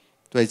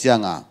ตัวเจียง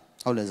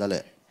เอาเลยซะเล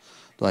ย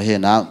ตัวเห็น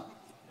น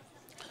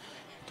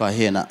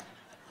ะ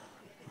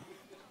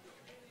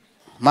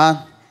มา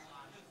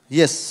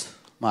yes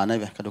มาใน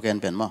เว้ยกระดูกแกน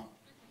เป็นมั้ง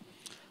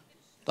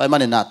ตัวมัน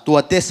เนี่ยนะตัว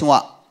เตสวะ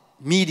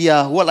มีเดีย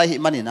วัวอะไร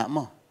มันเนี่ยนะ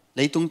มั้งเล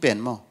ยตุ้งเป็น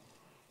มั้ง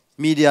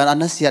มีเดียอัน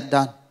นั้นเสียด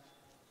ดัน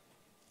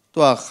ตั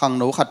วขัง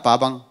หนูขัดป่า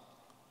บัง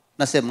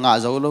น่าเสพงา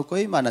โจโลก็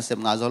มาน่าเสพ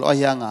งาโจโลอ้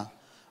ยัง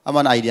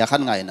มันไอเดียขั้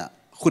นไงนะ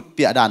ขุดเ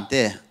ปียดันเ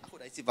ต้ขุด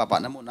ไอสิปะปะ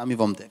น้ำมันน้ำมี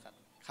บอมเต้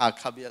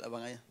ข้าเบียอะไรบ้า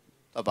งไง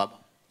ตัวปะ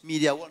มี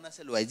เดียวัวน่าเส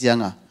พรวยจัง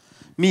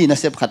มีน่า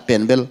เสพขัดเป็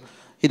นเบล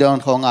ที่โด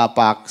นทอง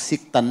ปากสิ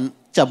กตัน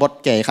จะบด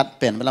แก่ขัดเ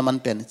ป็นเวลามัน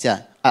เป็นจะ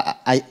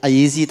ไอ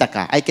ซีตะก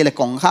าไอเกล็ด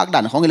ของข้างด่า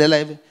นของเกล็ดอะไร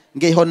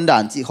เกยฮอนด่า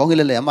นจีของเก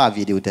ล็ดอะไรมา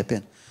วิดีโอเตเป็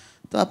น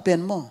ตัวเป็น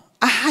มั้ง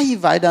ไอ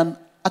ไว้ดัน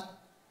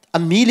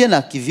มีเลียน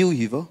กี่วิวอ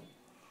ยู่บ่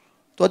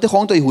ตัวที่ขอ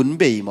งตัวหุ่น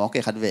เบย์มั้งเก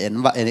ขัดเวน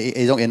ว่าไอ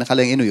จงเอ็นเขาเ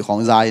รียกไอหนุ่ยของ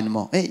ใจ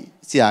มั้งเอ้ย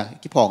เสีย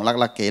กี่พองลั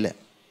กเกล็ด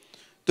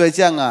ตัวเ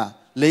จ้า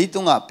เลยตร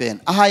งเป็น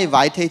ไอไ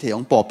ว้เท่ๆข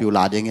องป๊อปปู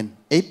ล่าเด้งเงิน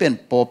ไอเป็น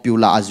ป๊อปปู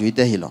ล่าอาจุยเต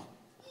หิโล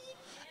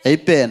ไอ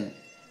เป็น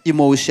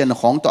emotion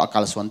ของตัวกั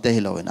ลส่วนเต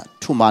หิโลนะ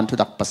ทุมันทุ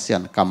ดักปัสยั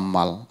นกัม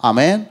มัลอาเม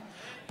น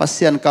ปัส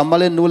ยันกัมมั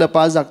ลนูเลป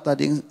าจักตา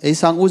ดิ้งไอ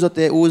สังอุโจเต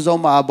อุโจ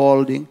มาบอล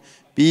ดิ้ง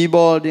ปีบ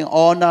อลดิ้งอ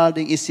อนา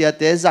ดิ้งอิสยาเ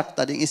ตจักต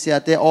าดิ้งอิสยา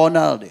เตออน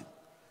าดิ้ง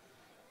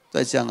ตั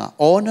วเจ้า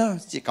ออนา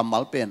จิกัมมั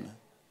ลเป็น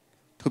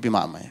ทุบิม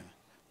าไหม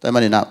ตัวมั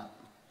นนี่นะ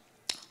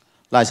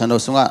ลายสันโด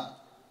สุง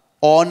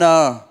ออนา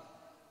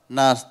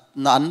น่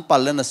าอันปั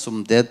ลเลนสุม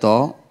เตโต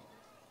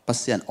ปั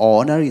สยันออ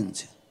นาริน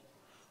จิ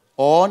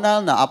ออนา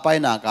น่าอภัย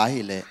น่ากา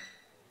ฮิเล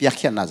พิยัก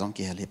ษ์น่าจง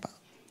กี่เหลี่ยม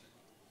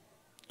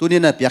ตัวนี้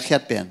นะพิยัก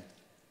ษ์เป็น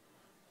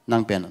นั่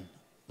งเป็น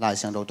ลายเ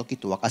สียงเราต้องคิด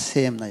ตัวก็เซ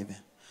มนายเป็น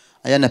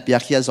ไอ้ยันพิยั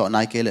กษ์สอนน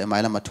ายเกลี่ยไม่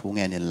ละมาทุ่งเ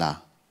งินละ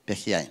พิ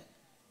ยักษ์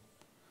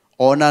โ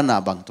อนาน่า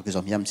บังตัวกิจส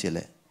มยามเสียเล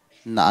ย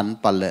น่าอัน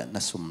ปัลเลน่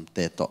าสุมเต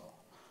โต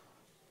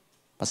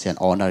ภาษา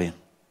โอนาริน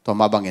ตัว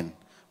มาบังเงิน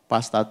ภา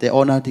ษาเตโอ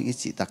นาดิ้งอิ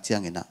จิตักเชียง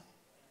เงินนะ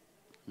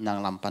นาง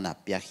ลำปนา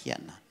พิยัก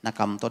ษ์นะนักค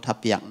ำตัวทับ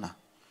พิยักนะ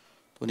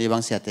ตัวนี้บา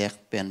งเสียเตก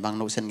เป็นบาง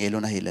นุเซนเงลุ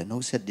นะฮิเลนุ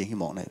เซตดิ้งหิ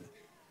มองเลย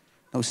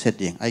เราเสร็จ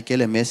ดิ่งไอ้เก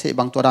ลือเมส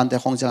บางตัวดันแต่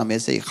คงจะเม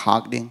สขา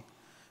กดิ่ง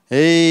เ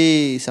ฮ้ย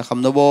สักค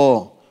ำนโบ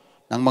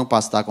นังบางภา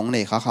ษาของเ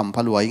นี่ยข้าคำพ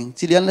ลวย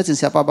จีเลียนแล้วจึงเ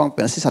สียป้าบางเ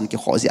ป็นสิสันกี่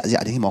ขอเสีย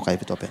ดิ่งหมอกไก่ไ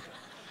ปตัวเป็น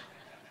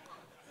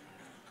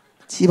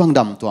ชีบางด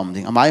ำตัวมัน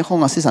ดิ่งอาไม้ของ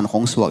สิสันขอ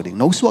งสวกดิ่ง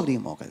นกสวกดิ่ง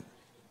หมอกไก่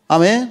อา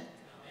เมน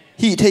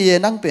ฮีเทเย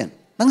นั่งเป็น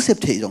นั่งเสพ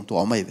เทจงตัว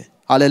ไม่เป็น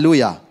ฮาเลลู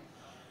ยา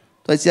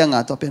ตัวเจียง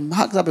ตัวเป็น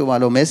มักจะเป็นว่า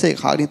เราเมส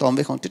ขากดิ่งตัวไ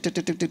ม่ของตึก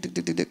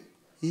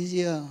เ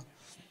ฮีย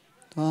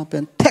ตัวเป็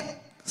นเทค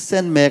เส้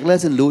นเมกแล้ว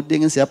เส้นรูดดิ้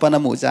งเสียปานา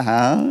มูจะหา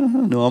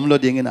หนุ่มรู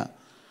ดดิ้งนะ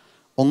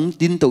อง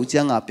ดินตัวเจี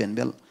ยงเป็นเบ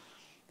ล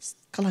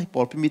ก็เลยป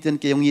อดพิมิตร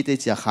เกี่ยงยี่เต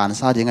จียขาน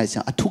ซาดีไงเจีย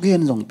งทุกเห็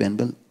นส่งเป็นเบ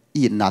ล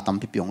อีน่าต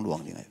ำพิพยงหลวง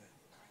ดีไง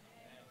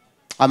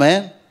อาเม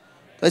น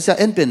แต่เสีย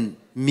เอ็นเป็น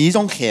มีจ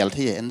งเขล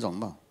ที่เอ็นส่ง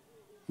บ่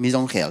มีจ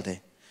งเขลที่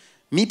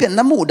มีเป็น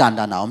น้ำมูดัน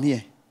หนาวมี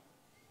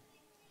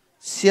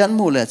เสียน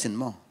มูเลยจิน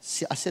บ่เ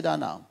สียเสดา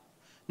นาว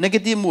เนกา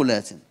ทีฟมูเลย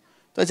จิน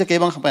ตัวจะเก็บ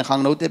บางครั้ง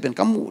เราเตเป็น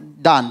ก็มู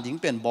ด่านดิ้ง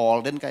เป็นบอล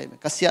เล่นไก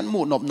ก็เสียนมู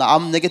นบน้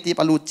ำเนกาทีฟ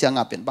อลูจัง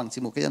เป็นบางสิ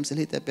มูก็ยังเสีย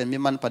แต่เป็นมี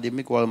มันพอดีไ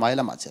ม่กลัวไม้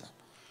ละมาเจอ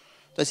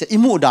ตัวจะอิ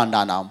มูด่าน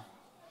น้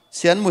ำเ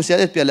สียนมูเสีย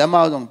เปลี่ยนแล้วมา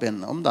ต้องเป็น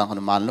ด่านข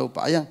นมมันแล้วไป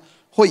ยัง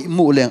ห้อย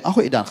มูเลี้ยง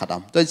ห้อยด่านขัด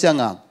ตัวจัง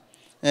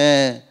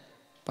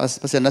ภาษ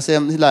าเซ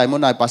มที่ไรมุ่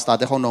นนายภาษาแ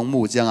ต่ของน้อง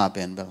มูจังเ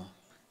ป็นแบบ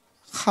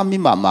ข้ามี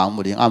หมาหมาง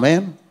มูดิ้งอาเม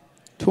น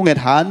ทุ่งเงิน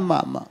ทานหมา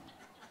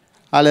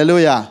ฮาเลลู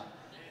ยา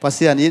ภาษ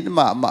านี้หม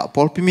าพ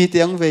อพิมีเตี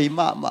ยงเวหม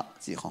า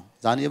สิของ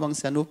จานนี้บางเ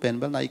สียนุเป็น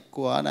บางในก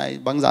ลัวใน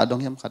บางจ่าดง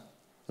เข้มขัด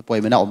ปล่อย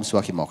ไม่น่าอมสว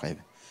าขิมออกไป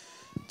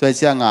ตัวเ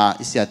ชียง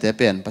อิสยาเตเ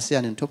ป็นภาษา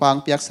หนึ่งทุพัง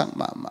เปียกสัง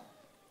มา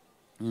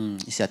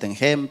อิสยาเตงเ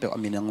ข้มเป็นอา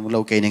มินังโล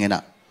เกนิงน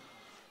ะ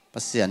ภา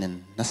ษาหนึ่ง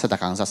นักสตะ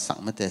กังสัตสัง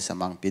ไม่เตส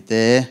มังปิเต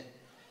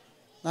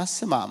นักส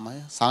มาไหม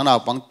สังนา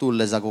บังตุลเ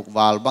ลจักุกว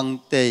าลบัง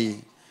เตย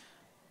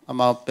เอา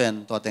มาเป็น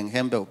ตัวเต็งเข้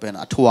มเป็น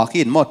ถั่ว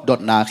ขีดหมดด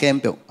ดนาเข้ม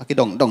เป็นกิ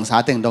ดงสา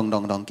เต็งด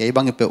งเกย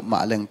บังเป็นมา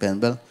เล็งเป็น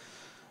เบล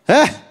เ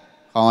ฮ้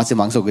ของสิ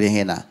มังสุกดีเ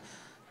ห็นนะ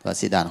ตัว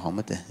สีดานของ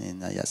มันเตนี่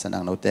นะอย่าสนั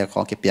งโนเตขอ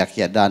งเก็บเปียกเ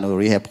ขียดดานุ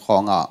รีเฮบขอ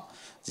ง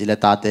จิเล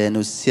ตาเต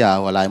นุเสียว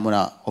อะไรมุ่ง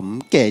ผม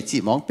เก๋จี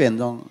มองเป็น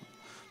ต้อง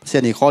เสีย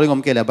นี่ข้อที่ผม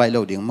เก๋แล้วใบเหล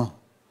วดิ่งมั้ง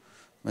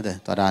มันเต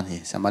ตัวดานนี่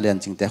สมาเรียน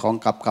จริงแต่ของ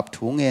กับ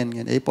ถุงเงิ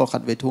นไอ้พวกขั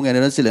ดไปถุงเงิน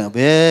นั่นสิเหลืองเ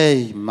บ้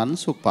มัน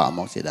สุกป่าม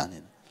องสีดาน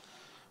นี่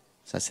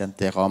เสียนเ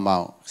ตะเขาเมา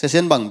เสี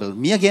ยนบังเบล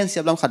มีเงี้ยเสี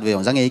ยบลำขัดเวข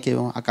องจังไงเกี่ย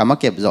วอากาศมา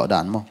เก็บเจาะดา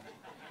นมั้ง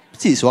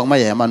จีสวกมา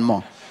แย่มันมั้ง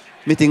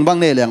มีถึงบาง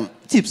เนี่ยเรื่อง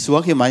จีบสว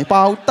กขึ้นไหมเปล่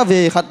าตะเว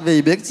ขัดเว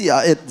เบกจี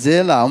เอ็ดเจ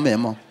ล่าแม่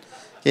มั้ง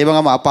เกี่ยบาง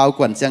มาเปล่าก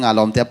วนเสียงอาร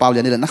มณ์แต่เปล่าเรี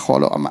ยนนี่แหละนักขอ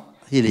เรามา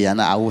ฮิเลีย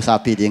นะอาวุธซา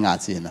ปีดีงา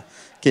จีนะ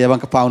เกี่ยบาง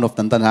กระเป๋านบ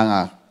ตันทาง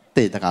เต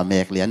ะตะการเม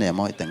กเลียนเนี่ย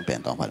มั้งแต่งเป็น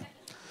ต้องพัน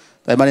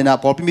แต่มาเนี่ยนะ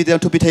พอพิมิเต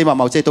ทุพิเทมาเ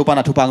มาเจตุปาน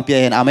ะทุพังเปีย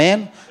เห็นอาเมน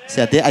เสี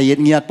ยเตอาย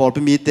เงียดพอ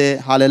พิมิเต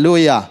ฮาเลลู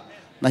ยา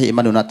นะฮิม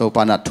านุนะตุป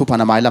านะทุพา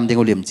นะไม้ลำดิง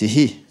อุลิมจี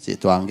ฮีจี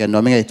ตัวเงินน้อ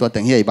ยไม่ไงตัวแต่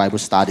งเฮียไบเบิ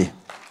ลสตาร์ดี